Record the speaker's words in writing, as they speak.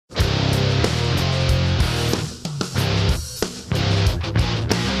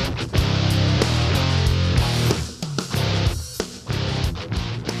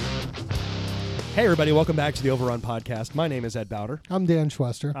Hey, everybody. Welcome back to the Overrun Podcast. My name is Ed Bowder. I'm Dan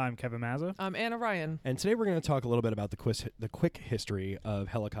Schwester. I'm Kevin Mazza. I'm Anna Ryan. And today we're going to talk a little bit about the quick history of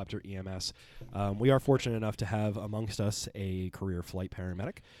helicopter EMS. We are fortunate enough to have amongst us a career flight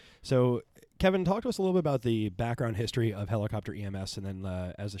paramedic. So, Kevin, talk to us a little bit about the background history of helicopter EMS, and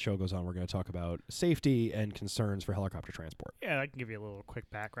then as the show goes on, we're going to talk about safety and concerns for helicopter transport. Yeah, I can give you a little quick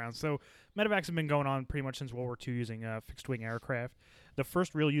background. So, medevacs have been going on pretty much since World War II using fixed-wing aircraft. The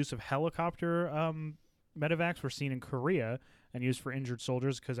first real use of helicopter medevacs were seen in Korea and used for injured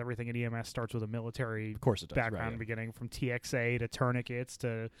soldiers because everything in EMS starts with a military background, beginning from TXA to tourniquets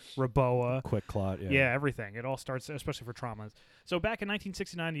to Raboa. Quick clot, Yeah, everything. It all starts, especially for traumas. So back in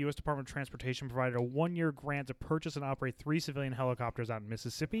 1969, the U.S. Department of Transportation provided a one-year grant to purchase and operate 3 civilian helicopters out in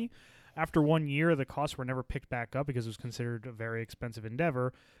Mississippi. After 1 year, the costs were never picked back up because it was considered a very expensive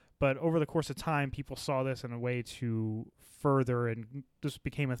endeavor. But over the course of time, people saw this in a way to further, and this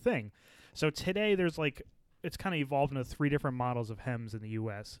became a thing. So today, it's kind of evolved into 3 different models of HEMS in the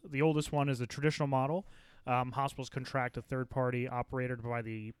U.S. The oldest one is the traditional model. Hospitals contract a third-party operator to provide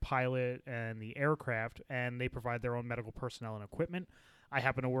the pilot and the aircraft, and they provide their own medical personnel and equipment. I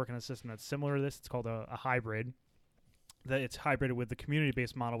happen to work in a system that's similar to this. It's called a hybrid. It's hybrided with the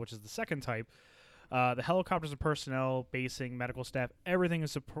community-based model, which is the second type. The helicopters and personnel, basing, medical staff, everything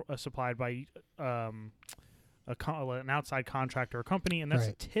is supplied by an outside contractor or company, and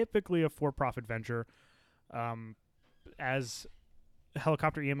that's typically a for-profit venture. As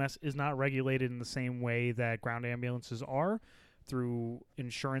helicopter EMS is not regulated in the same way that ground ambulances are through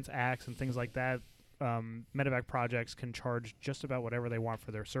insurance acts and things like that. Medevac projects can charge just about whatever they want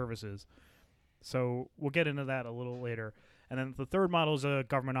for their services. So we'll get into that a little later. And then the third model is a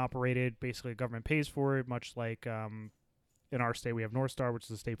government-operated. Basically, government pays for it, much like in our state we have North Star, which is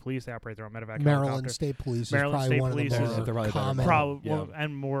the state police. They operate their own medevac Maryland helicopter. State Police Maryland is State probably Police one of the more common.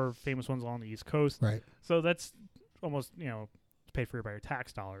 and more famous ones along the East Coast. Right. So that's almost, paid for by your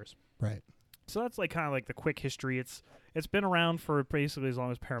tax dollars. Right. So that's kind of the quick history. It's been around for basically as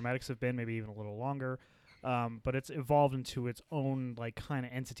long as paramedics have been, maybe even a little longer. But it's evolved into its own kind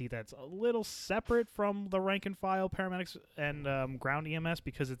of entity that's a little separate from the rank and file paramedics and ground EMS,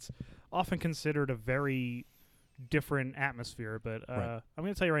 because it's often considered a very different atmosphere. But I'm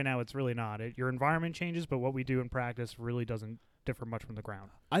going to tell you right now, it's really not. Your environment changes, but what we do in practice really doesn't differ much from the ground.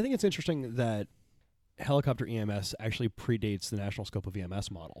 I think it's interesting that helicopter EMS actually predates the national scope of EMS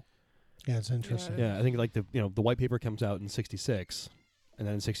model. Yeah, it's interesting. Yeah, I think the white paper comes out in '66. And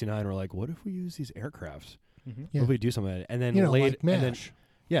then in '69, we're like, what if we use these aircraft? Mm-hmm. What if we do something? And then like MASH.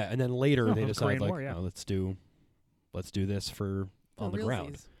 And then later they decide War, let's do this for on the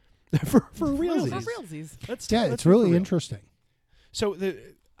ground realsies. for realsies. For realsies. It's really interesting. So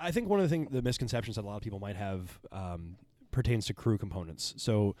I think one of the misconceptions that a lot of people might have pertains to crew components.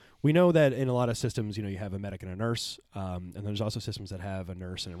 So we know that in a lot of systems, you have a medic and a nurse, and there's also systems that have a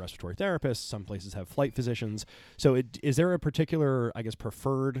nurse and a respiratory therapist. Some places have flight physicians. So is there a particular,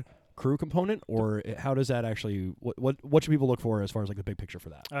 preferred crew component, or how does that actually, what should people look for as far as the big picture for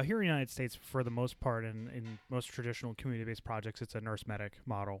that? Here in the United States, for the most part, in most traditional community-based projects, it's a nurse-medic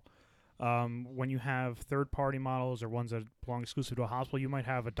model. When you have third-party models or ones that belong exclusively to a hospital, you might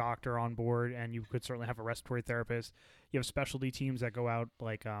have a doctor on board, and you could certainly have a respiratory therapist. You have specialty teams that go out,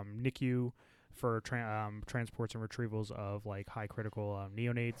 NICU, for transports and retrievals of high critical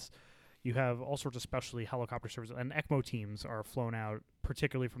neonates. You have all sorts of specialty helicopter services, and ECMO teams are flown out,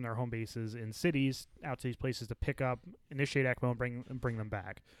 particularly from their home bases in cities, out to these places to pick up, initiate ECMO, and bring them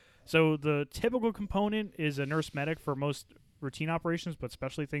back. So the typical component is a nurse medic for most routine operations, but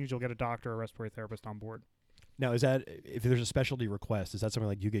specialty things, you'll get a doctor or a respiratory therapist on board. Now, is that, if there's a specialty request, is that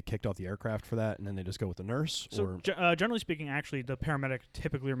something you get kicked off the aircraft for that, and then they just go with the nurse? So generally speaking, actually, the paramedic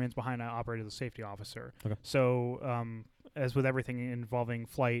typically remains behind an operator, the safety officer. Okay. So as with everything involving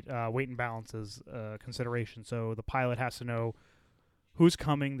flight, weight and balance is consideration. So the pilot has to know who's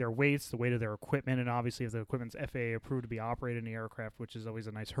coming, their weights, the weight of their equipment, and obviously if the equipment's FAA approved to be operated in the aircraft, which is always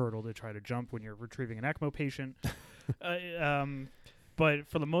a nice hurdle to try to jump when you're retrieving an ECMO patient. But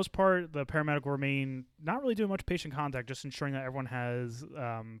for the most part, the paramedic will remain not really doing much patient contact, just ensuring that everyone has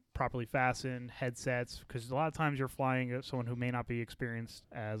properly fastened headsets, because a lot of times you're flying someone who may not be experienced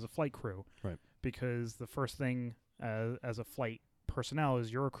as a flight crew. Right. Because the first thing as a flight personnel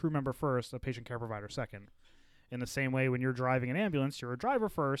is you're a crew member first, a patient care provider second. In the same way, when you're driving an ambulance, you're a driver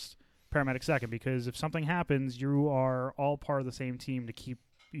first, paramedic second, because if something happens, you are all part of the same team to keep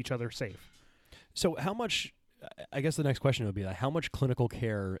each other safe. So how much I guess the next question would be like, how much clinical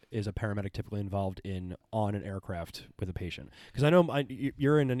care is a paramedic typically involved in on an aircraft with a patient? Because I know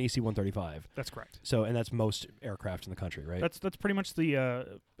you're in an EC-135. That's correct. So, and that's most aircraft in the country, right? That's pretty much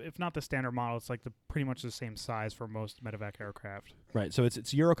the, if not the standard model, it's like pretty much the same size for most medevac aircraft. Right. So it's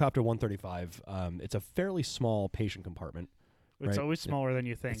Eurocopter 135. It's a fairly small patient compartment. It's always smaller than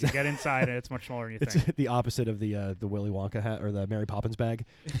you think. You get inside and it's much smaller than you think. It's the opposite of the Willy Wonka hat or the Mary Poppins bag.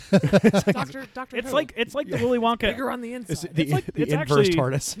 Doctor. It's like the Willy Wonka. Bigger on the inside. It's the inverse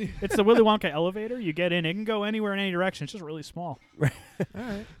TARDIS. It's the Willy Wonka elevator. You get in, it can go anywhere in any direction. It's just really small. Right. All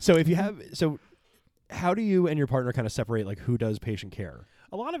right. So how do you and your partner kind of separate like who does patient care?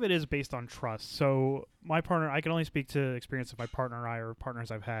 A lot of it is based on trust. So my partner, I can only speak to experience of my partner and I or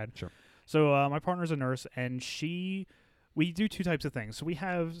partners I've had. Sure. So my partner's a nurse, and we do two types of things. So we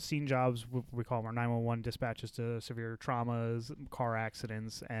have scene jobs, we call them our 911 dispatches to severe traumas, car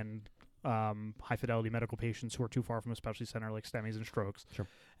accidents, and high-fidelity medical patients who are too far from a specialty center like STEMIs and strokes. Sure.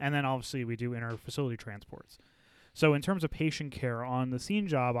 And then obviously we do inter-facility transports. So in terms of patient care on the scene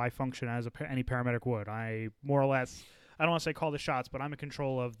job, I function as any paramedic would. I more or less, I don't want to say call the shots, but I'm in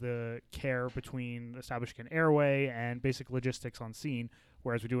control of the care between establishing an airway and basic logistics on scene,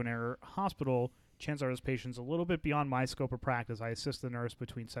 whereas we do in our hospital, chances are this patient's a little bit beyond my scope of practice. I assist the nurse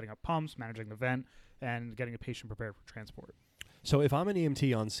between setting up pumps, managing the vent, and getting a patient prepared for transport. So if I'm an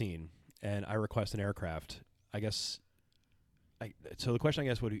EMT on scene and I request an aircraft, so the question I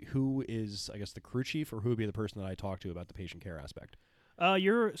guess would be, who is the crew chief, or who would be the person that I talk to about the patient care aspect?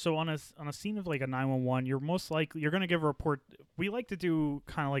 So on a scene of like a 911, you're most likely you're going to give a report. We like to do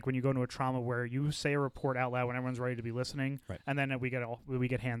kind of like when you go into a trauma where you say a report out loud when everyone's ready to be listening, right. And then we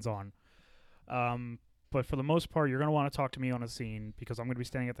get hands on. But for the most part, you're going to want to talk to me on a scene because I'm going to be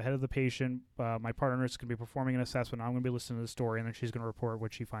standing at the head of the patient. My partner is going to be performing an assessment. I'm going to be listening to the story, and then she's going to report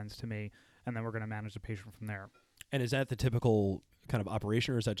what she finds to me, and then we're going to manage the patient from there. And is that the typical kind of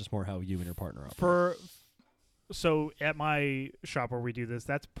operation, or is that just more how you and your partner operate? So at my shop where we do this,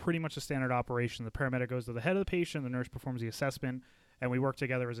 that's pretty much a standard operation. The paramedic goes to the head of the patient, the nurse performs the assessment, and we work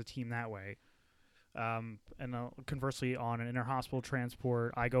together as a team that way. And conversely, on an inter-hospital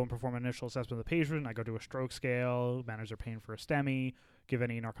transport, I go and perform an initial assessment of the patient. I go do a stroke scale, manage their pain for a STEMI, give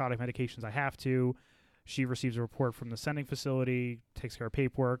any narcotic medications I have to. She receives a report from the sending facility, takes care of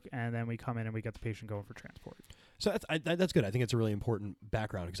paperwork, and then we come in and we get the patient going for transport. So that's good. I think it's a really important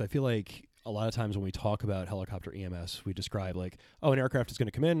background because I feel like a lot of times when we talk about helicopter EMS, we describe like, oh, an aircraft is going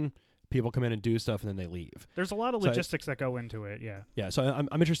to come in, people come in and do stuff, and then they leave. There's a lot of logistics that go into it, yeah. Yeah, so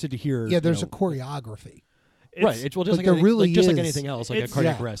I'm interested to hear. Yeah, there's a choreography. Right. It's, well, just like anything else, like a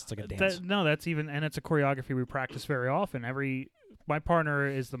cardiac arrest, it's like a dance. And it's a choreography we practice very often. My partner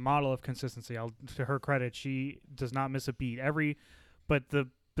is the model of consistency. To her credit, she does not miss a beat.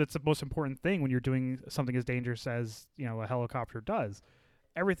 That's the most important thing when you're doing something as dangerous as a helicopter does.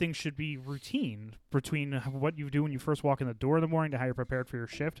 Everything should be routine between what you do when you first walk in the door in the morning to how you're prepared for your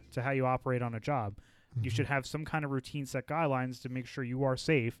shift to how you operate on a job. Mm-hmm. You should have some kind of routine set guidelines to make sure you are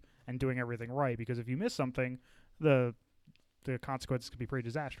safe and doing everything right, because if you miss something, the consequences could be pretty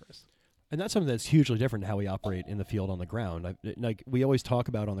disastrous. And that's something that's hugely different to how we operate in the field on the ground. Like we always talk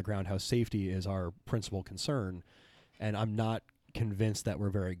about on the ground how safety is our principal concern, and I'm not convinced that we're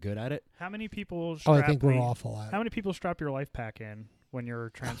very good at it. How many people I think we're awful at it. How many people strap your life pack in when you're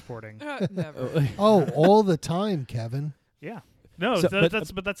transporting? Never. All the time, Kevin. Yeah. No,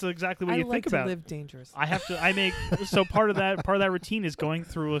 that's exactly what you think about. I like to live dangerous. So part of that routine is going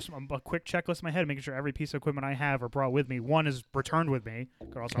through a quick checklist in my head, making sure every piece of equipment I have or brought with me, one, is returned with me,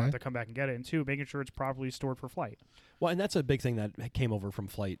 could also have to come back and get it, and two, making sure it's properly stored for flight. Well, and that's a big thing that came over from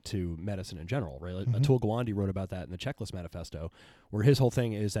flight to medicine in general, right? Atul Gawande wrote about that in the Checklist Manifesto, where his whole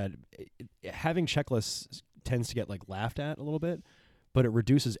thing is that having checklists tends to get laughed at a little bit, but it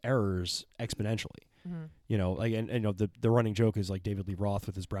reduces errors exponentially. Mm-hmm. The running joke is like David Lee Roth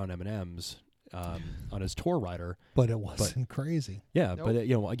with his brown M&Ms on his tour rider. But it wasn't crazy. Yeah, nope. But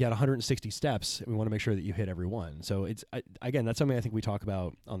you got 160 steps, and we want to make sure that you hit every one. So it's again, that's something I think we talk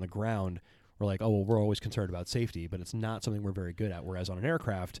about on the ground. We're like, oh, well, we're always concerned about safety, but it's not something we're very good at. Whereas on an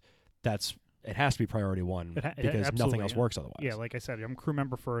aircraft, it has to be priority one because nothing else works otherwise. Yeah, like I said, I'm crew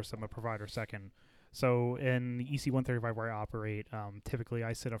member first, I'm a provider second. So in the EC-135 where I operate, typically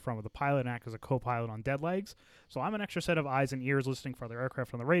I sit up front with the pilot and act as a co-pilot on dead legs. So I'm an extra set of eyes and ears listening for other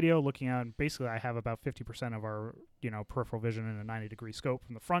aircraft on the radio, looking out. Basically, I have about 50% of our peripheral vision in a 90-degree scope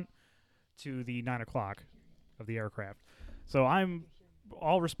from the front to the 9 o'clock of the aircraft. So I'm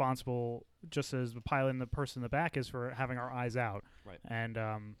all responsible, just as the pilot and the person in the back is, for having our eyes out. Right. And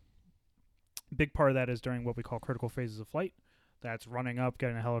big part of that is during what we call critical phases of flight. That's running up,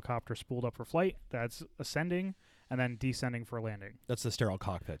 getting a helicopter spooled up for flight. That's ascending, and then descending for landing. That's the sterile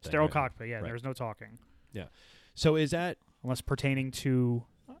cockpit thing, Sterile right? cockpit, yeah. Right. There's no talking. So is that Unless pertaining to,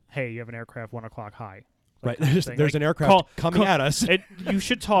 hey, you have an aircraft 1 o'clock high. right? kind of There's, thing. there's Like, an aircraft coming at us. You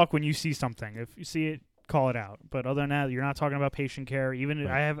should talk when you see something. If you see it, call it out. But other than that, you're not talking about patient care. Even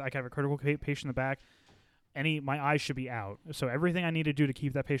Right. I can have a critical patient in the back. My eyes should be out. So everything I need to do to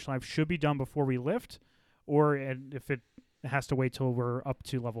keep that patient alive should be done before we lift, or if it has to wait till we're up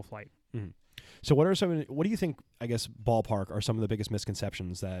to level flight. So what do you think, I guess, ballpark are some of the biggest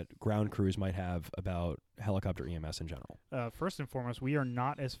misconceptions that ground crews might have about helicopter EMS in general? First and foremost, we are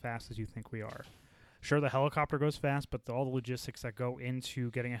not as fast as you think we are. Sure, the helicopter goes fast, but all the logistics that go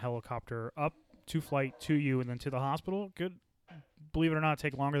into getting a helicopter up to flight to you and then to the hospital could, believe it or not,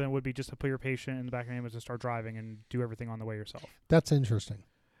 take longer than it would be just to put your patient in the back of an ambulance and start driving and do everything on the way yourself. That's interesting.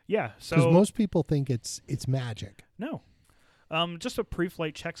 Yeah, Because so most people think it's magic. no. Just a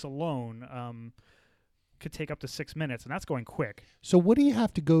pre-flight checks alone could take up to 6 minutes, and that's going quick. So what do you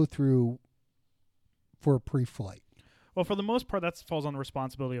have to go through for a pre-flight? Well, for the most part, that falls on the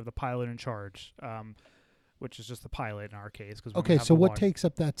responsibility of the pilot in charge, which is just the pilot in our case. Okay, so what takes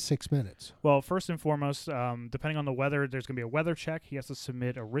up that 6 minutes? Well, first and foremost, depending on the weather, there's going to be a weather check. He has to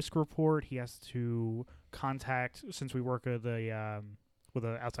submit a risk report. He has to contact, since we work with an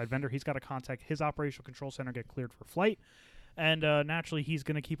outside vendor, he's got to contact his operational control center, get cleared for flight. And naturally, he's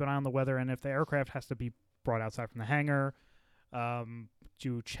going to keep an eye on the weather. And if the aircraft has to be brought outside from the hangar,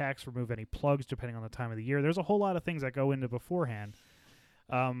 do checks, remove any plugs depending on the time of the year. There's a whole lot of things that go into beforehand.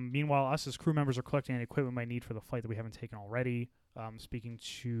 Meanwhile, us as crew members are collecting any equipment we might need for the flight that we haven't taken already. Speaking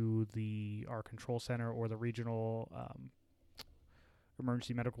to our control center or the regional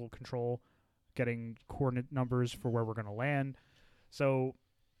emergency medical control, getting coordinate numbers for where we're going to land. So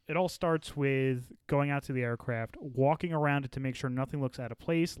it all starts with going out to the aircraft, walking around it to make sure nothing looks out of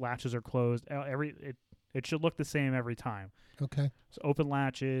place, latches are closed. It should look the same every time. Okay. So open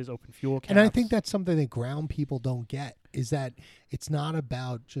latches, open fuel caps. And I think that's something that ground people don't get, is that it's not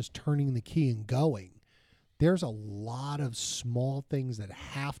about just turning the key and going. There's a lot of small things that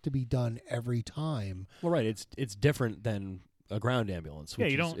have to be done every time. Well, right. It's different than a ground ambulance. Yeah,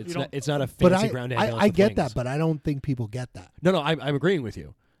 which you don't- is- you It's don't- not, it's not a But fancy ground ambulance. I with get wings. that, but I don't think people get that. No, I'm agreeing with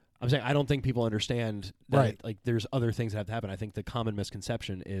you. I'm saying I don't think people understand that Right. like there's other things that have to happen. I think the common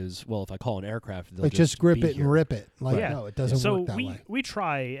misconception is, well, if I call an aircraft, they'll Like just grip be it here. and rip it. Like, Yeah. no, it doesn't So work that way. we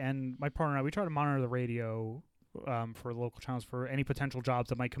try, and my partner and I, we try to monitor the radio for local channels for any potential jobs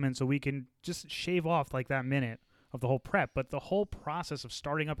that might come in, so we can just shave off like that minute of the whole prep. But the whole process of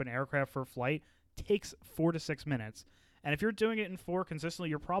starting up an aircraft for flight takes 4 to 6 minutes. And if you're doing it in 4 consistently,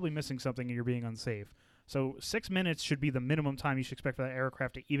 you're probably missing something and you're being unsafe. So 6 minutes should be the minimum time you should expect for that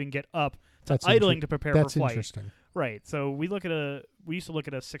aircraft to even get up to That's idling to prepare That's for flight. interesting. Right. So we used to look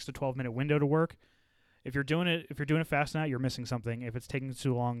at a 6 to 12 minute window to work. If you're doing it fast enough, you're missing something. If it's taking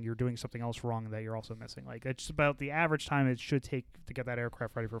too long, you're doing something else wrong that you're also missing. Like it's about the average time it should take to get that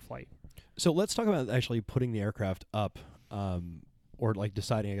aircraft ready for flight. So let's talk about actually putting the aircraft up, or like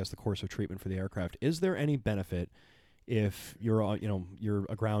deciding, I guess, the course of treatment for the aircraft. Is there any benefit if you're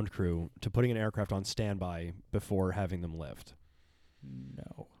a ground crew to putting an aircraft on standby before having them lift?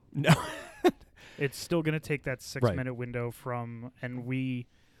 No. No. It's still going to take that 6 Right. minute window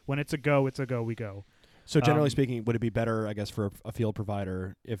when it's a go, we go. So generally speaking, would it be better, I guess, for a field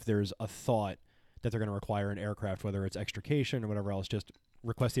provider if there's a thought that they're going to require an aircraft, whether it's extrication or whatever else, just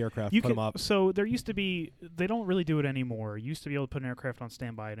request the aircraft, put them up? So there used to be, they don't really do it anymore. You used to be able to put an aircraft on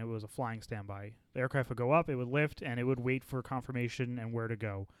standby, and it was a flying standby. The aircraft would go up, it would lift, and it would wait for confirmation and where to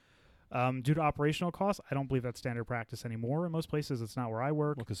go. Due to operational costs, I don't believe that's standard practice anymore. In most places, it's not where I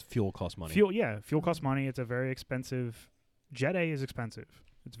work. Well, because fuel costs money. Fuel costs money. It's a very expensive. Jet A is expensive.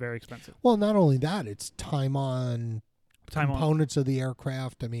 It's very expensive. Well, not only that, it's time on Time on. components of the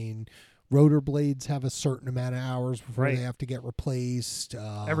aircraft. I mean, rotor blades have a certain amount of hours before Right. they have to get replaced.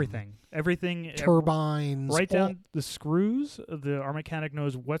 Everything. Turbines. Right all- down the screws. Our mechanic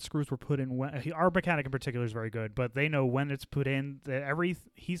knows what screws were put in when. Our mechanic in particular is very good, but they know when it's put in.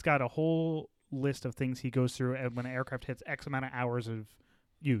 He's got a whole list of things he goes through, and when an aircraft hits X amount of hours of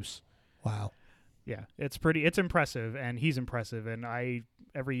use. Wow. Yeah, it's impressive, and he's impressive, and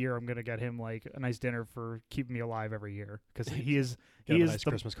every year I'm gonna get him like a nice dinner for keeping me alive every year because he is Get him a nice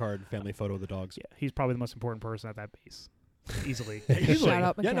Christmas card, family photo of the dogs. Yeah, he's probably the most important person at that base, easily. Shout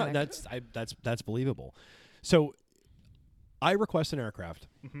out Yeah, no, mechanic. that's believable. So I request an aircraft.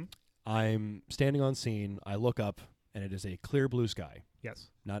 Mm-hmm. I'm standing on scene. I look up, and it is a clear blue sky. Yes.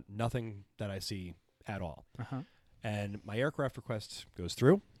 Nothing that I see at all. Uh-huh. And my aircraft request goes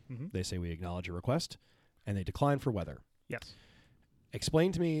through. Mm-hmm. They say we acknowledge your request, and they decline for weather. Yes.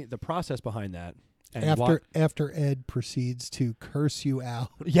 Explain to me the process behind that. And After Ed proceeds to curse you out.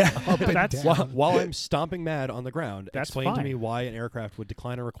 Yeah. Up and That's- down. while I'm stomping mad on the ground, That's explain to fine. me why an aircraft would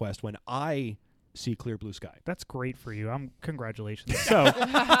decline a request when I see clear blue sky. That's great for you. Congratulations. So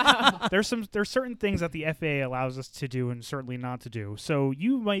there's certain things that the FAA allows us to do and certainly not to do. So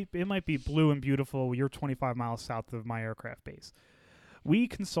it might be blue and beautiful. You're 25 miles south of my aircraft base. We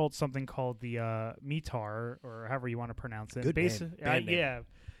consult something called the METAR, or however you want to pronounce it. Good name. Band name. Yeah.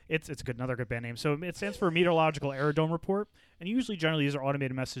 It's another good band name. So it stands for Meteorological Aerodrome Report, and usually generally these are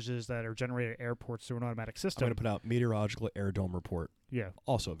automated messages that are generated at airports through an automatic I'm system. going to put out Meteorological Aerodome Report. Yeah,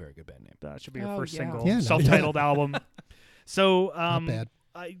 Also a very good band name. that should be your Oh, first yeah. single, Yeah, no. self-titled album. So Not bad.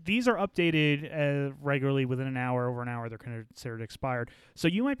 these are updated regularly within an hour. Over an hour, they're considered expired. So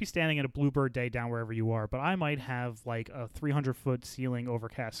you might be standing at a bluebird day down wherever you are, but I might have like a 300-foot ceiling,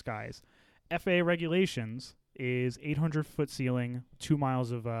 overcast skies. FAA regulations is 800-foot ceiling, 2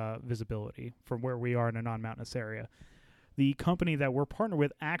 miles of visibility from where we are in a non-mountainous area. The company that we're partnered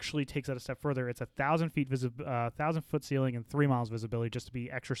with actually takes that a step further. It's 1,000-foot ceiling and 3 miles visibility, just to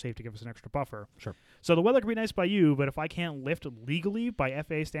be extra safe, to give us an extra buffer. Sure. So the weather can be nice by you, but if I can't lift legally by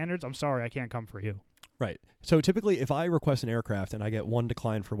FAA standards, I'm sorry, I can't come for you. Right. So typically, if I request an aircraft and I get 1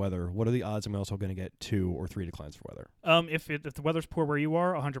 decline for weather, what are the odds I'm also going to get 2 or 3 declines for weather? If the weather's poor where you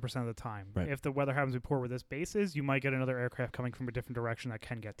are, 100% of the time. Right. If the weather happens to be poor where this base is, you might get another aircraft coming from a different direction that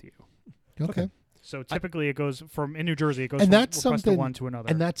can get to you. Okay. So typically it goes from, in New Jersey, it goes And from that's request something- one to another.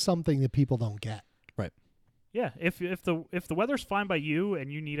 And that's something that people don't get. Yeah, if the weather's fine by you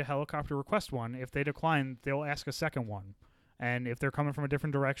and you need a helicopter, request one. If they decline, they'll ask a second one. And if they're coming from a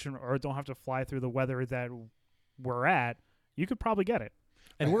different direction or don't have to fly through the weather that we're at, you could probably get it.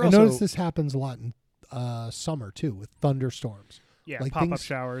 And we're I also notice this happens a lot in summer too, with thunderstorms. Yeah, Like pop-up things-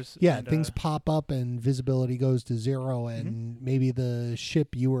 showers. Yeah, and, things pop up and visibility goes to 0, and maybe the ship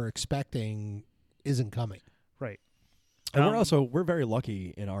you were expecting isn't coming. right. And we're very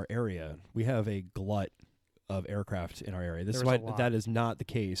lucky in our area. We have a glut of aircraft in our area. This is There's why a lot. that is not the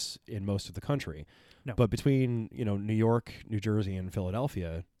case in most of the country. No. But between New York, New Jersey, and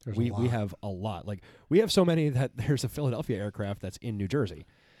Philadelphia, There's we a lot. have a lot. Like we have so many that there's a Philadelphia aircraft that's in New Jersey.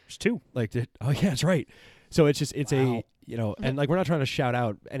 There's 2. Like oh yeah, that's right. So it's just Wow. and like we're not trying to shout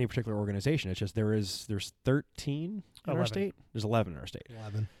out any particular organization. It's just there's 13 in our 11. state. There's 11 in our state,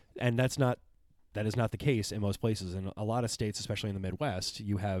 11. and that is not the case in most places. In a lot of states, especially in the Midwest,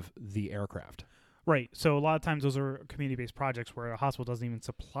 you have the aircraft. Right. So a lot of times those are community-based projects where a hospital doesn't even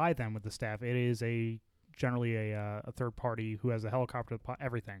supply them with the staff. It is generally a third party who has a helicopter,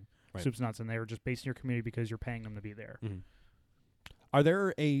 everything, Right. soups nuts, and they're just based in your community because you're paying them to be there. Mhm. Are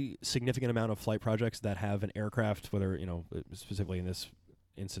there a significant amount of flight projects that have an aircraft, whether specifically in this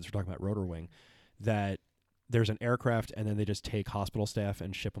instance we're talking about rotor wing, that there's an aircraft and then they just take hospital staff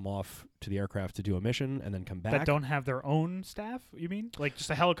and ship them off to the aircraft to do a mission and then come back? That don't have their own staff, you mean? Like just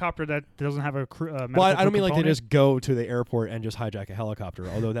a helicopter that doesn't have a crew, medical Well, I don't crew mean like they component? just go to the airport and just hijack a helicopter,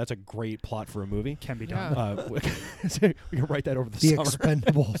 although that's a great plot for a movie. Can be Yeah. done. We can write that over the The summer.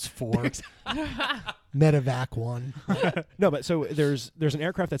 Expendables 4. Medevac 1. No, but so there's an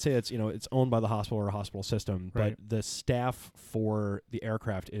aircraft that say it's owned by the hospital or a hospital system, Right. but the staff for the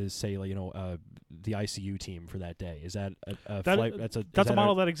aircraft is say the ICU team for that day. Is that a That- flight? That's a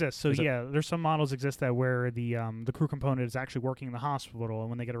model that exists. So is it- yeah, there's some models exist that where the crew component is actually working in the hospital, and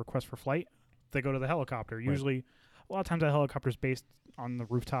when they get a request for flight, they go to the helicopter. Usually, a lot of times that helicopter is based on the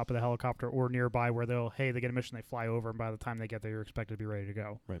rooftop of the helicopter or nearby, where they get a mission, they fly over, and by the time they get there, you're expected to be ready to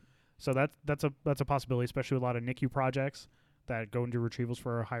go. Right. So that's a possibility, especially with a lot of NICU projects that go and do retrievals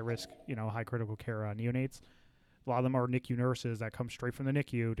for high risk, high critical care neonates. A lot of them are NICU nurses that come straight from the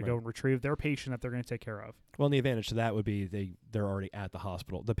NICU to go Right. and retrieve their patient that they're going to take care of. Well, and the advantage to that would be they're already at the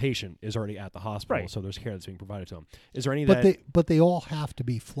hospital. The patient is already at the hospital, Right. so there's care that's being provided to them. Is there any But that they all have to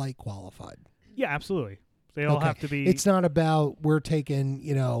be flight qualified. Yeah, absolutely. They all Okay. have to be. It's not about we're taking,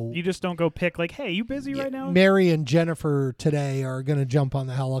 You just don't go pick like, hey, you busy right now? Mary and Jennifer today are going to jump on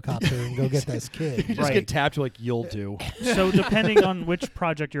the helicopter and go get this you kid. just Right. get tapped like you'll do? So depending on which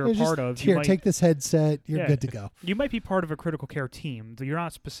project you're a Just, part of, here, you might, take this headset. You're Yeah. good to go. you might be part of a critical care team. You're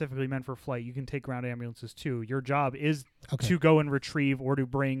not specifically meant for flight. You can take ground ambulances too. Your job is Okay. to go and retrieve or to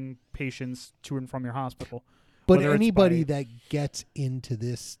bring patients to and from your hospital. But whether it's anybody by- that gets into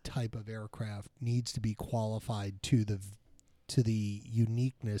this type of aircraft needs to be qualified to the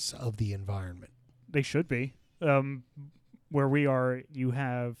uniqueness of the environment. They should be. Where we are, you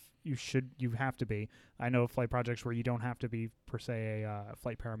have to be. I know of flight projects where you don't have to be per se a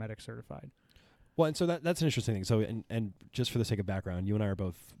flight paramedic certified. Well, and so that's an interesting thing. So, and just for the sake of background, you and I are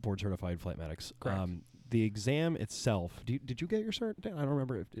both board certified flight medics. Correct. the exam itself. Did you get your cert? Dan? I don't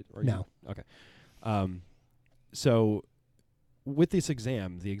remember if No. Okay. So with this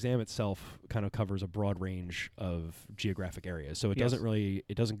exam, the exam itself kind of covers a broad range of geographic areas. So it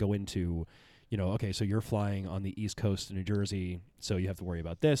doesn't go into, okay, so you're flying on the East Coast of New Jersey, so you have to worry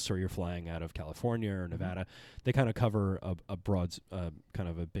about this, or you're flying out of California or Nevada. They kind of cover a broad, kind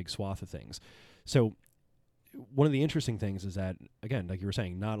of a big swath of things. So one of the interesting things is that, again, like you were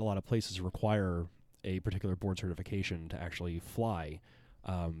saying, not a lot of places require a particular board certification to actually fly.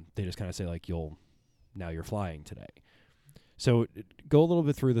 They just kind of say, like, now you're flying today. So go a little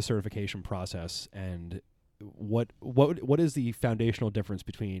bit through the certification process, and what is the foundational difference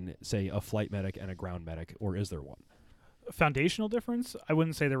between, say, a flight medic and a ground medic, or is there one? Foundational difference? I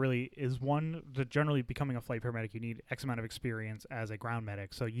wouldn't say there really is one. Generally, becoming a flight paramedic, you need X amount of experience as a ground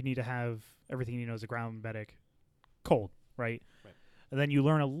medic. So you need to have everything you know as a ground medic cold, right? And then you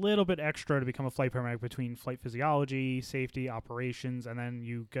learn a little bit extra to become a flight paramedic between flight physiology, safety, operations, and then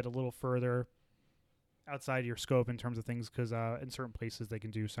you get a little further outside your scope in terms of things, because in certain places they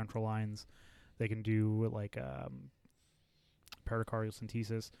can do central lines, they can do like pericardial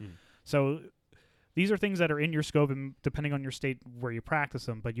centesis. So these are things that are in your scope, and depending on your state where you practice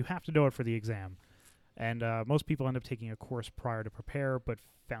them, but you have to know it for the exam. And most people end up taking a course prior to prepare, but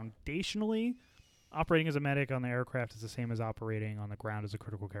foundationally, operating as a medic on the aircraft is the same as operating on the ground as a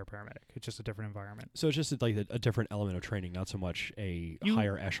critical care paramedic. It's just a different environment. So it's just like a different element of training, not so much a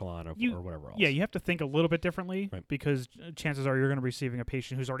higher echelon or whatever else. Yeah, you have to think a little bit differently, right, because chances are you're going to be receiving a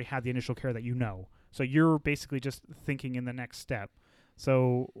patient who's already had the initial care that you know. So you're basically just thinking in the next step.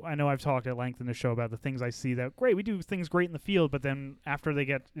 So I know I've talked at length in the show about the things I see that, great, we do things great in the field, but then after they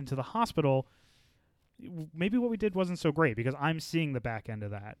get into the hospital, maybe what we did wasn't so great, because I'm seeing the back end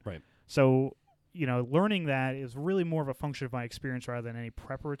of that. Right. So learning that is really more of a function of my experience rather than any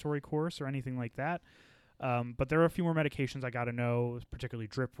preparatory course or anything like that. But there are a few more medications I got to know, particularly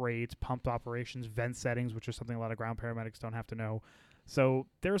drip rates, pump operations, vent settings, which is something a lot of ground paramedics don't have to know. So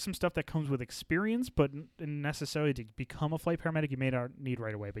there is some stuff that comes with experience, but necessarily to become a flight paramedic, you may not need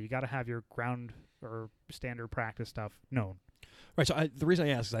right away. But you got to have your ground or standard practice stuff known. Right. So the reason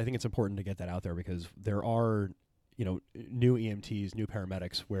I ask is I think it's important to get that out there, because there are new EMTs, new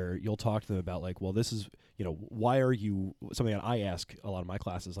paramedics, where you'll talk to them about, like, well, this is, why are you, something that I ask a lot of my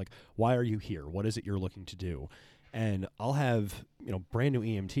classes, like, why are you here? What is it you're looking to do? And I'll have, brand new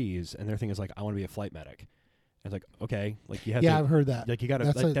EMTs, and their thing is like, I want to be a flight medic. And it's like, okay, like you have I've heard that. Like you got to,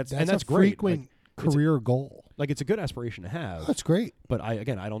 that's a great. Frequent career goal. Like it's a good aspiration to have. That's great. But I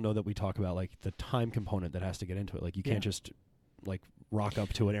don't know that we talk about like the time component that has to get into it. Like you can't just like rock up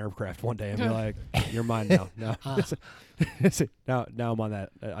to an aircraft one day and be like, "You're mine now." No, now I'm on that.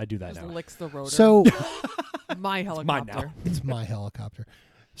 I do that Just now. licks the rotor. So my helicopter. Mine now. It's my helicopter.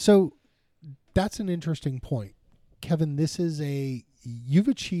 So that's an interesting point, Kevin. This is you've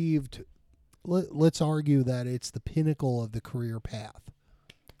achieved. Let's argue that it's the pinnacle of the career path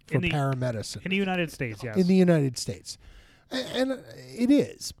for paramedicine in the United States. Yes, in the United States. And it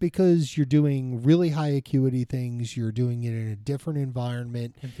is, because you're doing really high acuity things. You're doing it in a different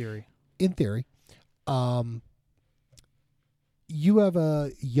environment. In theory. You have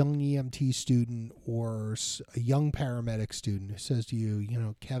a young EMT student or a young paramedic student who says to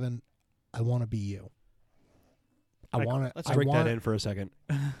you, Kevin, I want to be you. Let's break that in for a second.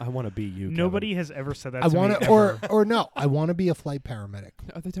 I want to be you. Nobody Kevin. has ever said that. I want to, or no. I want to be a flight paramedic.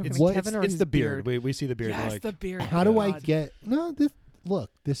 Are they talking It's about Kevin or it's his the beard. We see the beard. Yes, like, the beard. How do I God. get? No,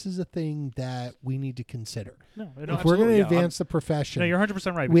 look. This is a thing that we need to consider. No, if we're going to advance the profession, no, you're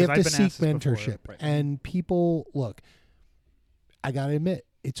 100% right. We have I've to been seek asked this mentorship, before. and people look. I got to admit,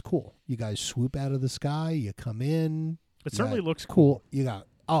 it's cool. You guys swoop out of the sky. You come in. It certainly looks cool. You got.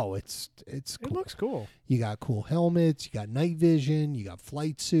 Oh, it's cool. It looks cool. You got cool helmets. You got night vision. You got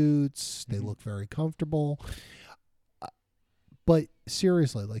flight suits. They look very comfortable. But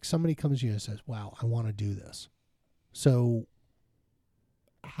seriously, like somebody comes to you and says, "Wow, I want to do this." So,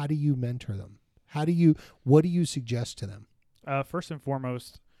 how do you mentor them? What do you suggest to them? First and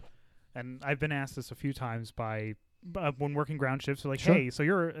foremost, and I've been asked this a few times by when working ground shifts. They're like, Sure. "Hey, so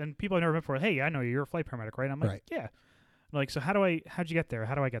and people I've never met before. Hey, I know you're a flight paramedic, right?" I'm like, Right. "Yeah." I'm like, so how'd you get there?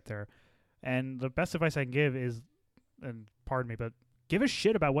 How do I get there? And the best advice I can give is, and pardon me, but give a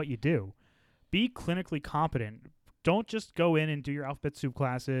shit about what you do. Be clinically competent. Don't just go in and do your alphabet soup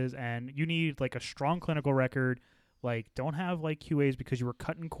classes, and you need like a strong clinical record. Like, don't have like QAs because you were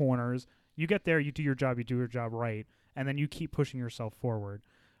cutting corners. You get there, you do your job right, and then you keep pushing yourself forward.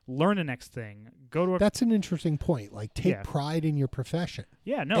 Learn the next thing. Go to That's an interesting point. Like, take pride in your profession.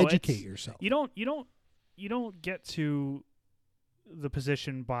 Yeah, no, educate yourself. You don't get to the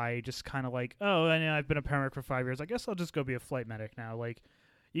position by just kind of like, oh, I know I've been a paramedic for 5 years. I guess I'll just go be a flight medic now. Like,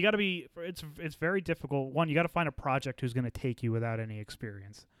 you got to be. It's very difficult. One, you got to find a project who's going to take you without any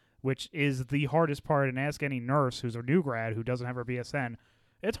experience, which is the hardest part. And ask any nurse who's a new grad who doesn't have her BSN.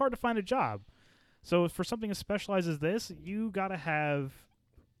 It's hard to find a job. So for something as specialized as this, you got to have.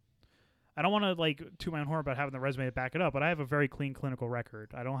 I don't want to like toot my own horn about having the resume to back it up, but I have a very clean clinical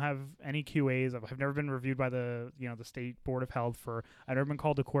record. I don't have any QAs. I've never been reviewed by the state board of health for. I've never been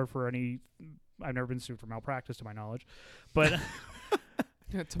called to court for any. I've never been sued for malpractice, to my knowledge, but.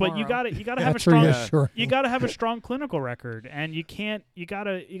 But you gotta have a strong you gotta have a strong clinical record, and you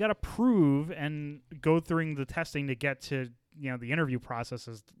gotta prove and go through the testing to get to the interview process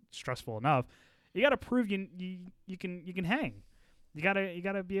is stressful enough. You gotta prove you can hang. You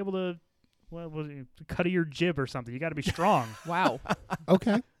gotta be able to cut your jib or something. You gotta be strong. Wow.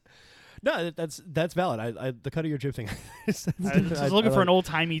 Okay. No, that's valid. I the cut of your jib thing. I was looking for an old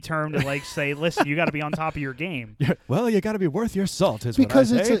timey term to like say, listen, you got to be on top of your game. Yeah, well, you got to be worth your salt, is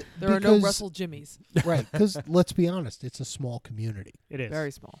because what I say. There are no Russell Jimmies. Right, because let's be honest, it's a small community. It is Very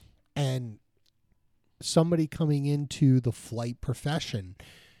small. And somebody coming into the flight profession,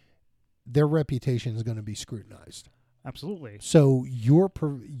 their reputation is going to be scrutinized. Absolutely. So your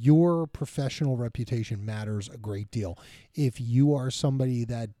professional reputation matters a great deal. If you are somebody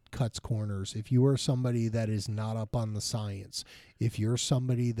that cuts corners, if you are somebody that is not up on the science, if you're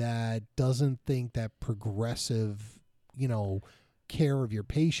somebody that doesn't think that progressive, care of your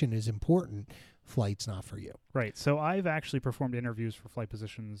patient is important, flight's not for you. Right. So I've actually performed interviews for flight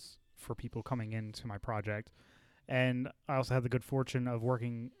positions for people coming into my project. And I also had the good fortune of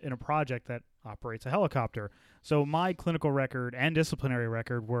working in a project that operates a helicopter. So my clinical record and disciplinary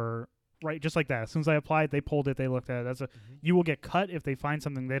record were right just like that. As soon as I applied, they pulled it, they looked at it. You will get cut if they find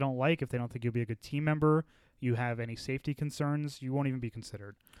something they don't like, if they don't think you'll be a good team member, you have any safety concerns, you won't even be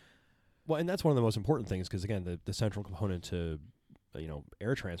considered. Well, and that's one of the most important things because, again, the central component to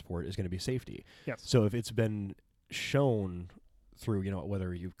air transport is going to be safety. Yes. So if it's been shown through,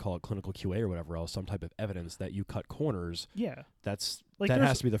 whether you call it clinical QA or whatever else, some type of evidence that you cut corners, that's that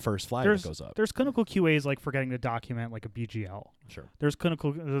has to be the first flag that goes up. There's clinical QAs like forgetting to document like a BGL. Sure. There's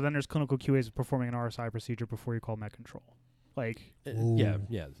clinical QAs performing an RSI procedure before you call med control. Like yeah,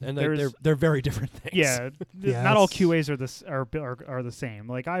 and they're very different things. Yeah, yes. Not all QAs are the same.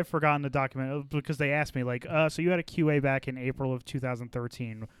 Like I've forgotten to document because they asked me like, so you had a QA back in April of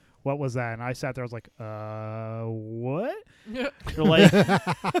 2013. What was that? And I sat there. I was like, what? They're like,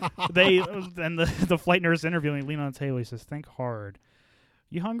 the flight nurse interviewing leaned on the table. He says, think hard.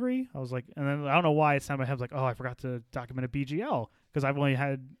 You hungry? I was like, and then I don't know why it sounded in my head like, oh, I forgot to document a BGL because I've only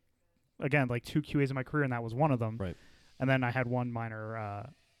had, again, like 2 QAs in my career, and that was one of them. Right. And then I had one minor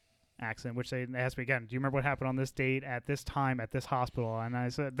accident, which they asked me again, do you remember what happened on this date at this time at this hospital? And I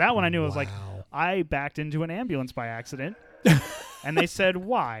said, that one I knew. It was like, I backed into an ambulance by accident. And they said,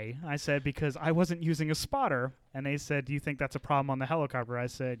 why? I said, because I wasn't using a spotter. And they said, do you think that's a problem on the helicopter? I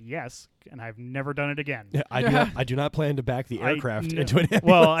said, yes. And I've never done it again. Yeah, I do not plan to back the aircraft into an ambulance.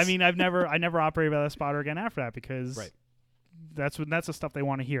 Well, I mean, I never operated by a spotter again after that because right. that's the stuff they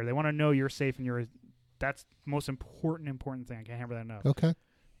want to hear. They want to know you're safe and that's the most important thing. I can't hammer that enough. Okay.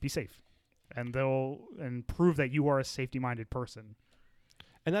 Be safe. And prove that you are a safety-minded person.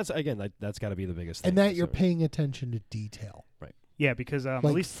 And that's got to be the biggest thing. And that you're paying attention to detail. Right. Yeah, because like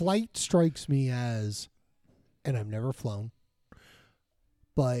at least flight strikes me as, and I've never flown,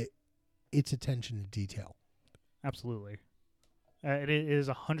 but it's attention to detail. Absolutely. It is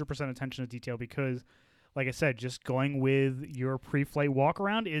 100% attention to detail because, like I said, just going with your pre-flight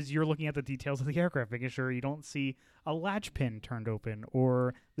walk-around is you're looking at the details of the aircraft, making sure you don't see a latch pin turned open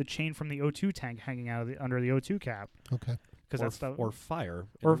or the chain from the O2 tank hanging out under the O2 cap. Okay. Or fire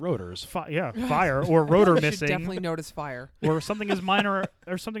or rotors. Fire or rotor You missing. should definitely notice fire. Or something as minor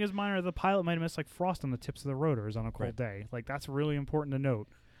the pilot might have missed like frost on the tips of the rotors on a cold day. Like that's really important to note.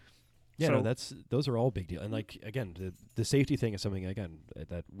 Yeah, those are all big deal. And like again, the safety thing is something again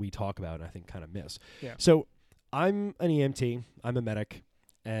that we talk about and I think kind of miss. Yeah. So I'm an EMT, I'm a medic,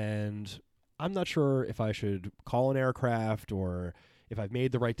 and I'm not sure if I should call an aircraft or if I've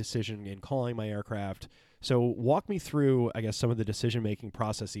made the right decision in calling my aircraft. So walk me through, I guess, some of the decision-making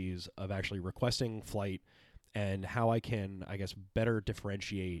processes of actually requesting flight and how I can, I guess, better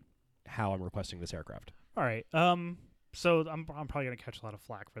differentiate how I'm requesting this aircraft. All right. So I'm probably going to catch a lot of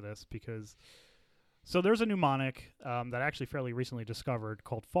flack for this because so there's a mnemonic that I actually fairly recently discovered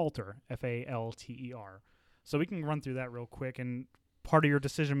called Falter, Falter. So we can run through that real quick and part of your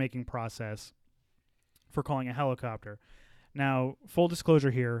decision-making process for calling a helicopter. Now, full disclosure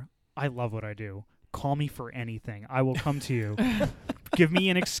here, I love what I do. call me for anything. I will come to you. Give me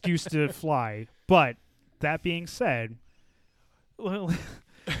an excuse to fly. But that being said,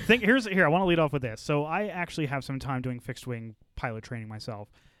 here I want to lead off with this. So I actually have some time doing fixed wing pilot training myself,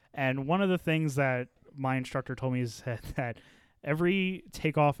 and one of the things that my instructor told me is that every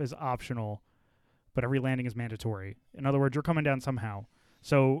takeoff is optional, but every landing is mandatory. In other words, you're coming down somehow.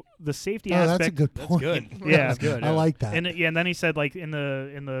 So the safety aspect. That's a good That's point. good. Yeah. That's good. I like that. And then he said, like, in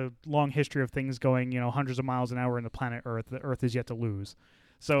the long history of things going, hundreds of miles an hour in the planet Earth, the Earth is yet to lose.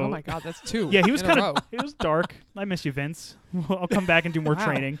 So Oh my God, that's 2. yeah, he was in a kind row. of it was dark. I miss you, Vince. I'll come back and do more Wow.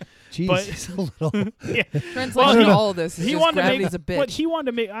 training. Jeez, but- it's a little. Yeah. Translation Well, of he- all of this is he just wanted to gravity's make, a bitch. but he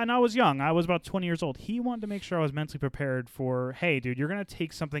wanted to make, and I was young. I was about 20 years old. He wanted to make sure I was mentally prepared for, hey, dude, you're gonna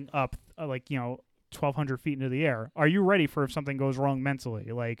take something up, 1,200 feet into the air. Are you ready for if something goes wrong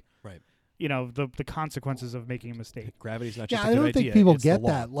mentally? Like, Right. The consequences of making a mistake. Gravity's not Yeah, just a I good don't idea, think people it's the get law.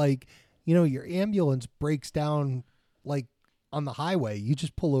 that. Like, your ambulance breaks down, like, on the highway. You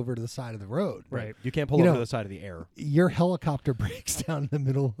just pull over to the side of the road. Right. You can't pull You over know- to the side of the air. Your helicopter breaks down in the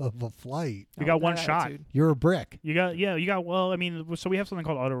middle of a flight. You got That one shot. attitude. You're a brick. You got well, I mean, so we have something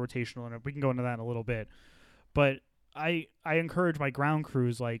called auto rotational, and we can go into that in a little bit. But I encourage my ground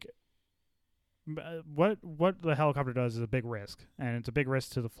crews, like, what the helicopter does is a big risk, and it's a big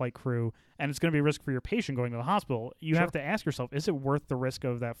risk to the flight crew, and it's going to be a risk for your patient going to the hospital. You have to ask yourself, is it worth the risk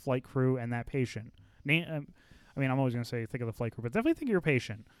of that flight crew and that patient? I mean, I'm always going to say think of the flight crew, but definitely think of your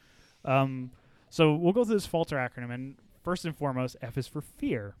patient. So we'll go through this FALTER acronym, and first and foremost, F is for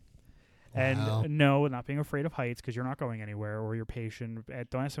fear. And Wow. no, not being afraid of heights, because you're not going anywhere, or your patient.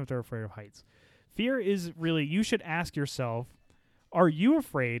 Don't ask them if they're afraid of heights. Fear is really, you should ask yourself, are you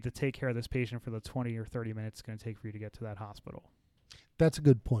afraid to take care of this patient for the 20 or 30 minutes it's going to take for you to get to that hospital? That's a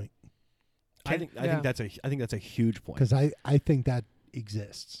good point, I think that's a huge point. because I think that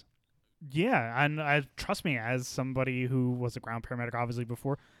exists. Yeah, and trust me, as somebody who was a ground paramedic obviously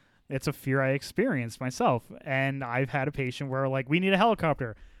before, it's a fear I experienced myself. And I've had a patient where, like, we need a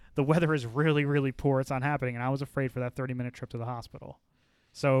helicopter. The weather is really, really poor. It's not happening. And I was afraid for that 30-minute trip to the hospital.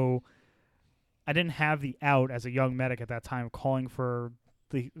 So I didn't have the out as a young medic at that time calling for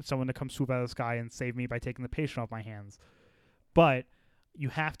someone to come swoop out of the sky and save me by taking the patient off my hands. But you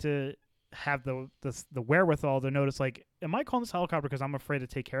have to have the wherewithal to notice, like, am I calling this helicopter because I'm afraid to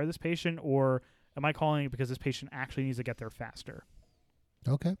take care of this patient, or am I calling it because this patient actually needs to get there faster?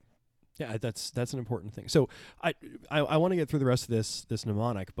 Okay. Yeah, that's an important thing. So I want to get through the rest of this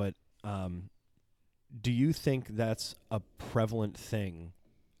mnemonic, but do you think that's a prevalent thing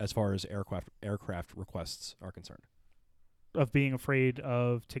as far as aircraft requests are concerned? Of being afraid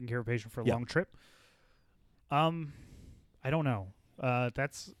of taking care of a patient for a Yeah. long trip? I don't know.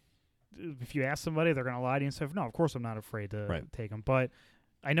 That's, if you ask somebody, they're going to lie to you and say, no, of course I'm not afraid to take them. But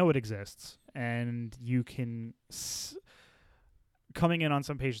I know it exists, and you can... coming in on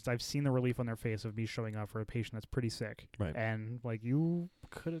some patients, I've seen the relief on their face of me showing up for a patient that's pretty sick. Right. And, like, you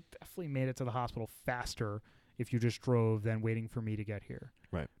could have definitely made it to the hospital faster if you just drove than waiting for me to get here.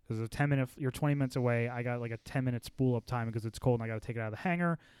 Right. Because you're 20 minutes away. I got like a 10-minute spool up time because it's cold and I got to take it out of the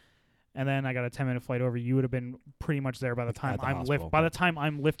hangar. And then I got a 10-minute flight over. You would have been pretty much there by the time hospital, the time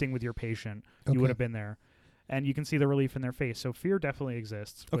I'm lifting with your patient. Okay. You would have been there. And you can see the relief in their face. So fear definitely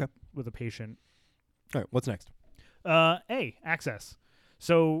exists with a patient. All right, what's next? A, access.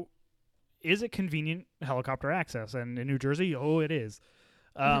 So is it convenient helicopter access? And in New Jersey, it is.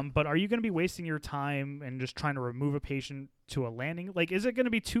 But are you going to be wasting your time and just trying to remove a patient to a landing? Like, is it going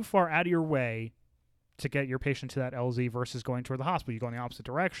to be too far out of your way to get your patient to that LZ versus going toward the hospital? You go in the opposite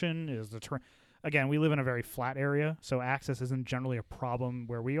direction? Is the again, we live in a very flat area, so access isn't generally a problem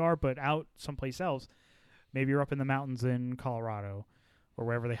where we are, but out someplace else, maybe you're up in the mountains in Colorado or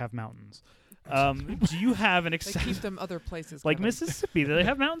wherever they have mountains. Do you have an They keep them other places. like Kevin. Mississippi? Do they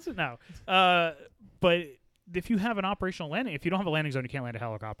have mountains? No. But if you have an operational landing, if you don't have a landing zone, you can't land a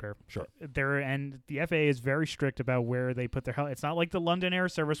helicopter. Sure. And the FAA is very strict about where they put their it's not like the London Air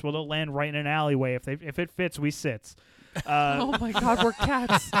Service where they'll land right in an alleyway. If it fits, we sits. Oh my God, we're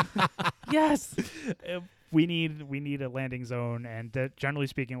cats. Yes. We need a landing zone, and generally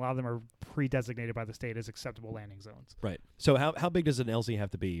speaking, a lot of them are pre-designated by the state as acceptable landing zones. Right. So how big does an LZ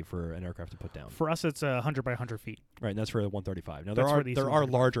have to be for an aircraft to put down? For us, it's 100 by 100 feet. Right, and that's for the 135. Now That's for these there are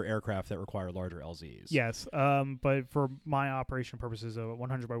 135. larger aircraft that require larger LZs. Yes, but for my operation purposes,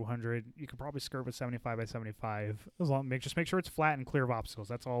 100 by 100, you can probably skirt with 75 by 75. Just make sure it's flat and clear of obstacles.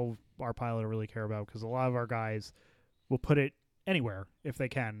 That's all our pilot will really care about, because a lot of our guys will put it anywhere if they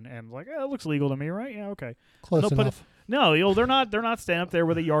can, and like, it looks legal to me, right? Yeah, okay. Close They'll put enough. No, they're not standing up there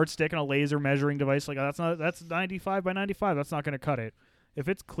with a yardstick and a laser measuring device. Like, that's 95 by 95. That's not going to cut it. If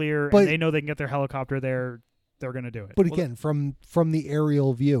it's clear But- and they know they can get their helicopter there, they're going to do it. But again, from the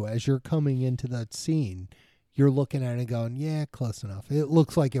aerial view, as you're coming into that scene, you're looking at it and going, yeah, close enough. It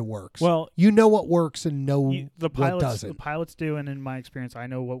looks like it works. Well, you know what works and know the what pilots doesn't. do, and in my experience, I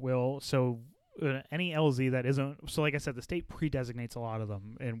know what will. So any LZ that isn't, so like I said, the state pre-designates a lot of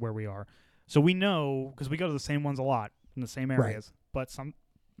them in where we are. So we know, because we go to the same ones a lot in the same areas, but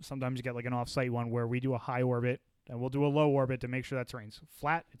sometimes you get like an off-site one where we do a high orbit, and we'll do a low orbit to make sure that terrain's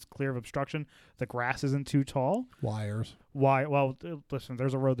flat, it's clear of obstruction, the grass isn't too tall. Wires. Why? Well, listen,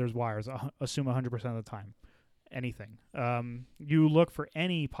 there's a road, there's wires. Assume 100% of the time. Anything. You look for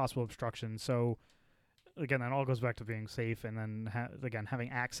any possible obstruction. So, again, that all goes back to being safe, and then, again, having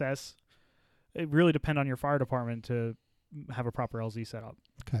access. It really depends on your fire department to have a proper LZ set up.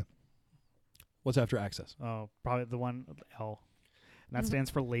 Okay. What's after access? Oh, probably the one L. And that stands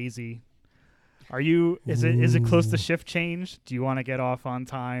for lazy. Is it close to shift change? Do you want to get off on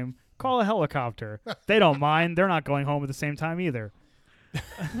time? Call a helicopter. They don't mind. They're not going home at the same time either.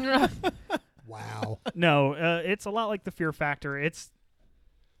 Wow. No, it's a lot like the fear factor. It's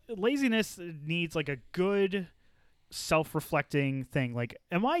laziness needs like a good self-reflecting thing. Like,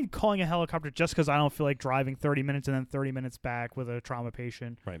 am I calling a helicopter just because I don't feel like driving 30 minutes and then 30 minutes back with a trauma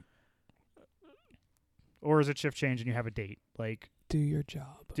patient? Right. Or is it shift change and you have a date? Like, Do your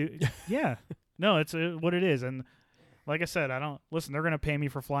job. yeah. No, it's what it is. And like I said, they're going to pay me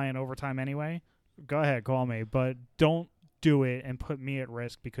for flying overtime anyway. Go ahead, call me, but don't do it and put me at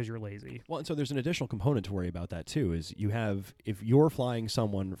risk because you're lazy. Well, and so there's an additional component to worry about that too, is if you're flying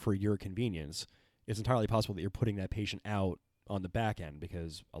someone for your convenience, it's entirely possible that you're putting that patient out on the back end,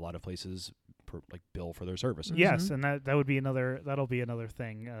 because a lot of places bill for their services. Yes, and that'll be another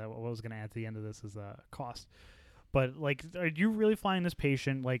thing. What I was going to add to the end of this is cost. But like, are you really flying this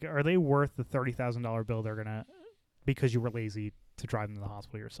patient? Like, are they worth the $30,000 bill they're gonna, because you were lazy to drive them to the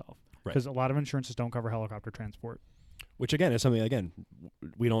hospital yourself? Right. Because a lot of insurances don't cover helicopter transport. Which again is something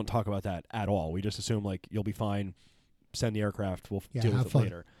we don't talk about that at all. We just assume like you'll be fine, send the aircraft, we'll deal with it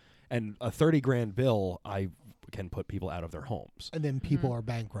later. And a $30,000 bill, I can put people out of their homes. And then people are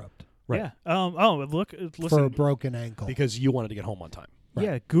bankrupt. Right. Yeah. Listen. For a broken ankle. Because you wanted to get home on time. Right.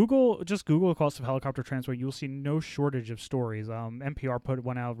 Yeah, Google the cost of helicopter transport. You will see no shortage of stories. NPR put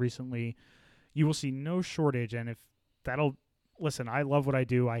one out recently. You will see no shortage, and if that'll listen, I love what I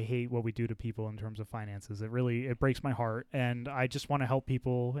do. I hate what we do to people in terms of finances. It breaks my heart, and I just want to help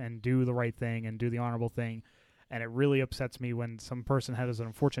people and do the right thing and do the honorable thing. And it really upsets me when some person has an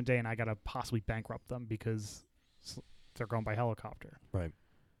unfortunate day and I got to possibly bankrupt them because they're going by helicopter. Right.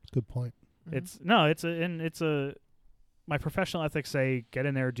 Good point. Mm-hmm. My professional ethics say get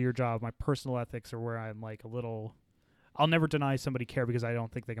in there, do your job. My personal ethics are where I'm like I'll never deny somebody care because I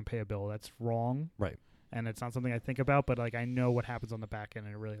don't think they can pay a bill. That's wrong. Right. And it's not something I think about, but like I know what happens on the back end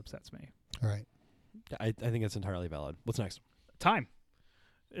and it really upsets me. All right. I think it's entirely valid. What's next? Time.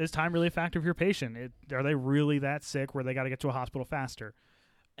 Is time really a factor of your patient? Are they really that sick where they got to get to a hospital faster?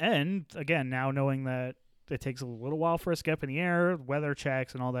 And again, now knowing that it takes a little while for us to get up in the air, weather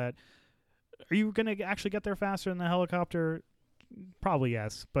checks and all that, are you going to actually get there faster than the helicopter? Probably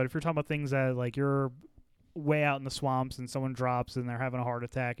yes. But if you're talking about things that like you're way out in the swamps and someone drops and they're having a heart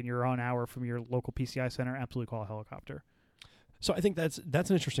attack and you're an hour from your local PCI center, absolutely call a helicopter. So I think that's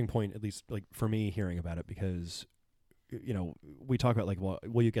an interesting point, at least like for me hearing about it, because we talk about like, well,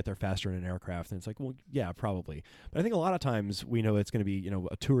 will you get there faster in an aircraft? And it's like, well, yeah, probably. But I think a lot of times we know it's going to be,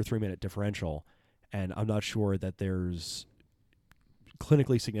 a 2 or 3 minute differential, and I'm not sure that there's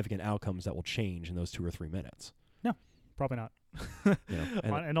clinically significant outcomes that will change in those 2 or 3 minutes. No, probably not.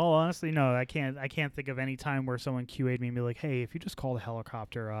 And in all honesty, no, I can't think of any time where someone QA'd me and be like, hey, if you just called a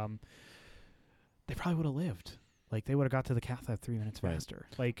helicopter, they probably would have lived. Like they would have got to the cath lab 3 minutes Right. faster.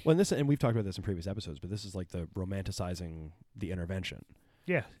 Like and we've talked about this in previous episodes, but this is like the romanticizing the intervention.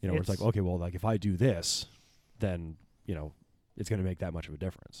 yeah, Where it's like, okay, well, like if I do this, then it's going to make that much of a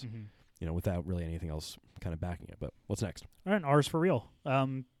difference. Mm-hmm. Without really anything else kind of backing it. But what's next? All right, R's for real.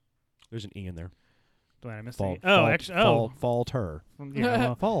 There's an E in there. Did I miss Fall, the E? Oh, actually, falter. yeah,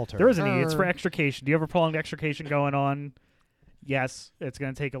 well, Falter. there is an E. It's for extrication. Do you have a prolonged extrication going on? Yes, it's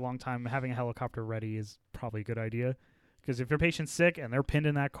going to take a long time. Having a helicopter ready is probably a good idea. Because if your patient's sick and they're pinned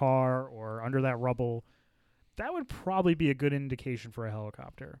in that car or under that rubble, that would probably be a good indication for a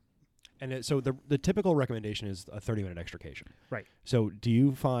helicopter. And so the typical recommendation is a 30-minute extrication. Right. So do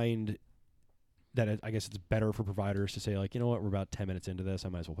you find that I guess it's better for providers to say, like, you know what, we're about 10 minutes into this, I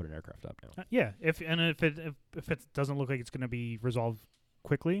might as well put an aircraft up now? Yeah. If it doesn't look like it's going to be resolved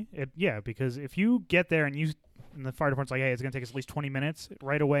quickly, because if you get there and the fire department's like, hey, it's going to take us at least 20 minutes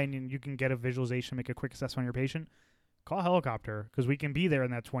right away, and you can get a visualization, make a quick assessment on your patient, call a helicopter because we can be there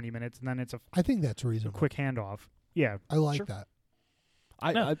in that 20 minutes, and then it's a I think that's reasonable. quick handoff. Yeah, I like sure. that.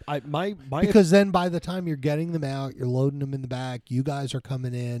 My Because then by the time you're getting them out, you're loading them in the back, you guys are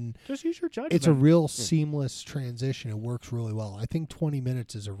coming in. Just use your judgment. It's a real seamless transition. It works really well. I think 20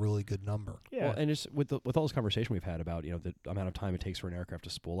 minutes is a really good number. Yeah. Well, and it's with all this conversation we've had about the amount of time it takes for an aircraft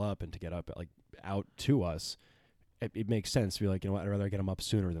to spool up and to get up out to us, it makes sense to be like, what, I'd rather get them up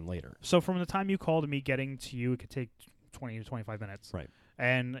sooner than later. So from the time you call to me getting to you, it could take 20 to 25 minutes. Right.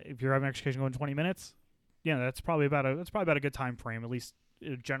 And if you're having extrication going 20 minutes, that's probably about a good time frame, at least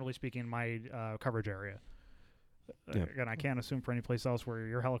generally speaking, in my coverage area. Yeah. Again, I can't assume for any place else where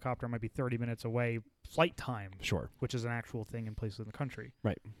your helicopter might be 30 minutes away flight time. Sure. Which is an actual thing in places in the country.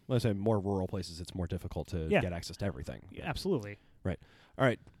 Right. Well, I say more rural places, it's more difficult to get access to everything. Yeah, absolutely. Right. All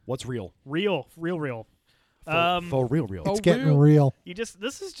right. What's real? Real. For real. It's getting real.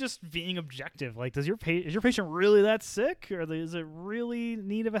 This is just being objective. Like, is your patient really that sick, or is it really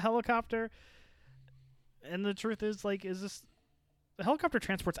need of a helicopter? And the truth is, the helicopter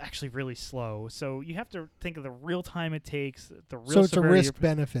transport's actually really slow, so you have to think of the real time it takes, the real. So it's a severity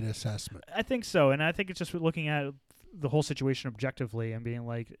risk-benefit assessment. I think so, and I think it's just looking at the whole situation objectively and being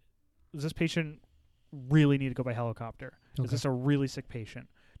like, does this patient really need to go by helicopter? Okay. Is this a really sick patient?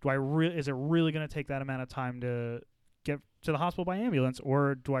 Is it really going to take that amount of time to get to the hospital by ambulance,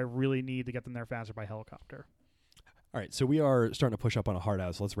 or do I really need to get them there faster by helicopter? All right, so we are starting to push up on a hard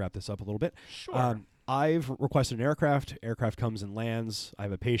out, so let's wrap this up a little bit. Sure. I've requested an aircraft. Aircraft comes and lands. I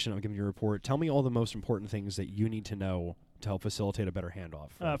have a patient. I'm giving you a report. Tell me all the most important things that you need to know to help facilitate a better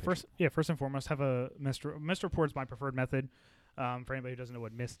handoff. First and foremost, have a MIST report is my preferred method. For anybody who doesn't know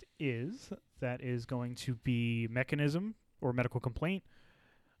what MIST is, that is going to be mechanism or medical complaint.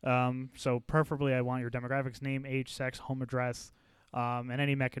 So preferably I want your demographics, name, age, sex, home address, and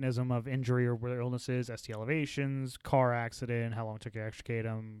any mechanism of injury or where illnesses, ST elevations, car accident, how long it took to extricate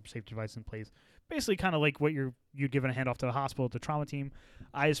them, safety device in place. Basically kind of like what you'd given a handoff to the hospital, to trauma team.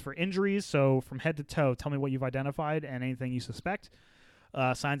 I is for injuries, so from head to toe, tell me what you've identified and anything you suspect.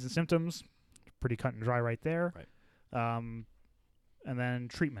 Signs and symptoms, pretty cut and dry right there. Right. And then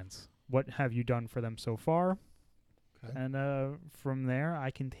treatments. What have you done for them so far? Okay. And from there,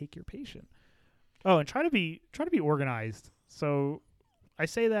 I can take your patient. Oh, and try to be organized. So I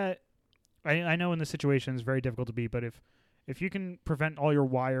say that I know in this situation it's very difficult to be, but if you can prevent all your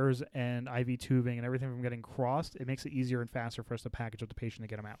wires and IV tubing and everything from getting crossed, it makes it easier and faster for us to package up the patient to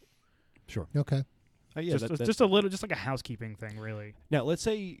get them out. Sure. Okay. Yeah, just like a housekeeping thing, really. Now, let's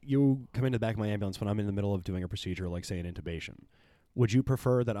say you come into the back of my ambulance when I'm in the middle of doing a procedure, like say an intubation. Would you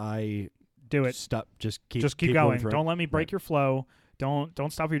prefer that I do it? Stop. Just keep going. through Don't let me break your flow. Don't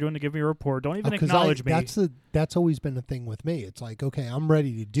stop what you're doing to give me a report. Don't even acknowledge me. That's always been the thing with me. It's like, okay, I'm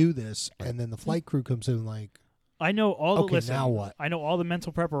ready to do this, and then the flight crew comes in like, I know all the listen. Now what? I know all the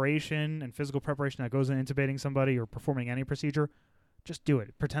mental preparation and physical preparation that goes in intubating somebody or performing any procedure. Just do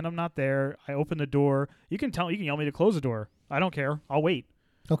it. Pretend I'm not there. I open the door. You can yell me to close the door. I don't care. I'll wait.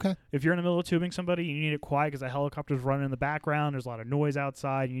 Okay. If you're in the middle of tubing somebody, you need it quiet because the helicopter's running in the background. There's a lot of noise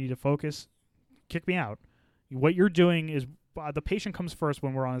outside. You need to focus. Kick me out. What you're doing is the patient comes first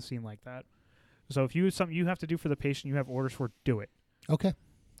when we're on a scene like that. So if something you have to do for the patient, you have orders for, do it. Okay.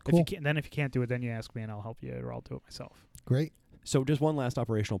 Cool. If you can't do it, then you ask me and I'll help you, or I'll do it myself. Great. So just one last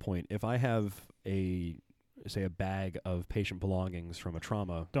operational point. If I have a bag of patient belongings from a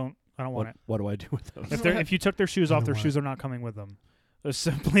trauma, I don't want it. What do I do with those? If you took their shoes off, their shoes are not coming with them. It's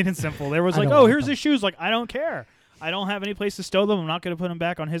plain and simple. There was I like, don't oh, want here's them. his shoes. Like, I don't care. I don't have any place to stow them. I'm not going to put them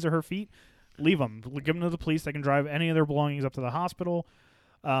back on his or her feet. Leave them. Give them to the police. They can drive any of their belongings up to the hospital.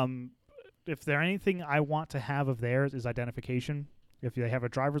 If there anything I want to have of theirs is identification. If they have a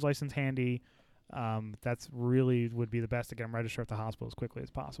driver's license handy, that's really would be the best to get them registered at the hospital as quickly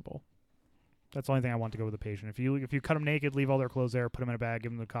as possible. That's the only thing I want to go with the patient. If you cut them naked, leave all their clothes there, put them in a bag,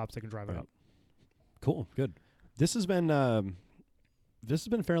 give them to the cops, they can drive it up. Cool, good. This has been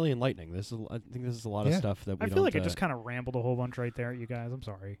fairly enlightening. I think this is a lot of stuff that I feel like I just kind of rambled a whole bunch right there at you guys. I'm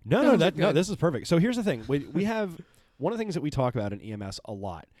sorry. No, this is perfect. So here's the thing: we have one of the things that we talk about in EMS a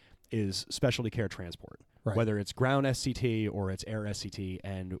lot is specialty care transport. Right. Whether it's ground SCT or it's air SCT,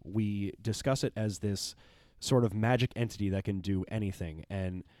 and we discuss it as this sort of magic entity that can do anything.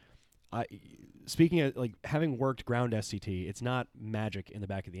 And speaking of like having worked ground SCT, it's not magic in the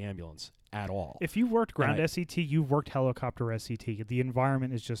back of the ambulance at all. If you worked ground SCT, you've worked helicopter SCT. The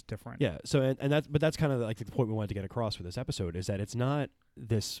environment is just different. Yeah. So that's kind of like the point we wanted to get across with this episode is that it's not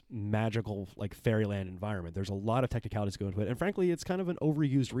this magical like fairyland environment. There's a lot of technicalities going into it, and frankly, it's kind of an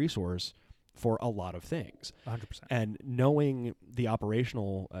overused resource for a lot of things. 100%. And knowing the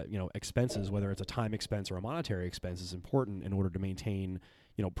operational, expenses, whether it's a time expense or a monetary expense, is important in order to maintain,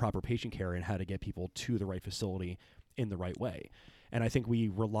 proper patient care and how to get people to the right facility in the right way. And I think we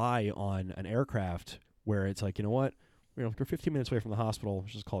rely on an aircraft where it's like, you know what, if you're 15 minutes away from the hospital,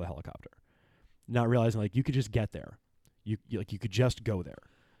 just call the helicopter. Not realizing like you could just get there, you could just go there.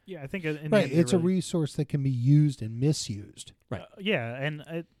 Yeah, I think in the Right, end, it's a really, resource that can be used and misused. Right. yeah, and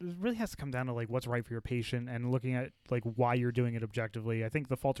it really has to come down to like what's right for your patient and looking at like why you're doing it objectively. I think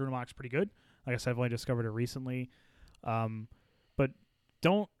the fault room lock's pretty good. Like I said, I've only discovered it recently, but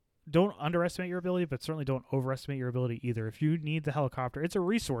don't underestimate your ability, but certainly don't overestimate your ability either. If you need the helicopter, it's a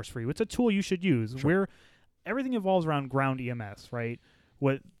resource for you. It's a tool you should use. Sure. Where everything evolves around ground EMS, right?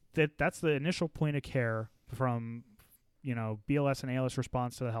 That's the initial point of care from BLS and ALS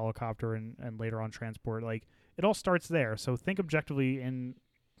response to the helicopter and later on transport. Like it all starts there. So think objectively in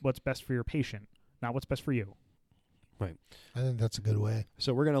what's best for your patient, not what's best for you. Right. I think that's a good way.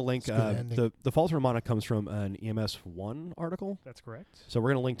 So we're going to link It's a good ending. the fault harmonic comes from an EMS 1 article. That's correct. So we're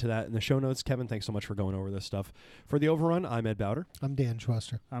going to link to that in the show notes. Kevin, thanks so much for going over this stuff. For the Overrun, I'm Ed Bowder. I'm Dan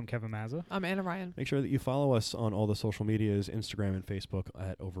Schwester. I'm Kevin Mazza. I'm Anna Ryan. Make sure that you follow us on all the social medias, Instagram and Facebook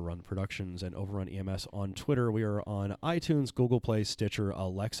at Overrun Productions and Overrun EMS on Twitter. We are on iTunes, Google Play, Stitcher,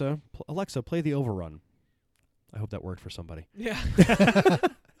 Alexa. Alexa, play the Overrun. I hope that worked for somebody. Yeah.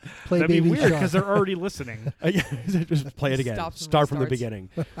 Play That'd be Baby weird Shark. because they're already listening. Just play it again. Stops and Start from the restarts. beginning.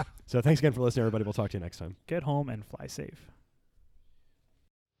 So thanks again for listening, everybody. We'll talk to you next time. Get home and fly safe.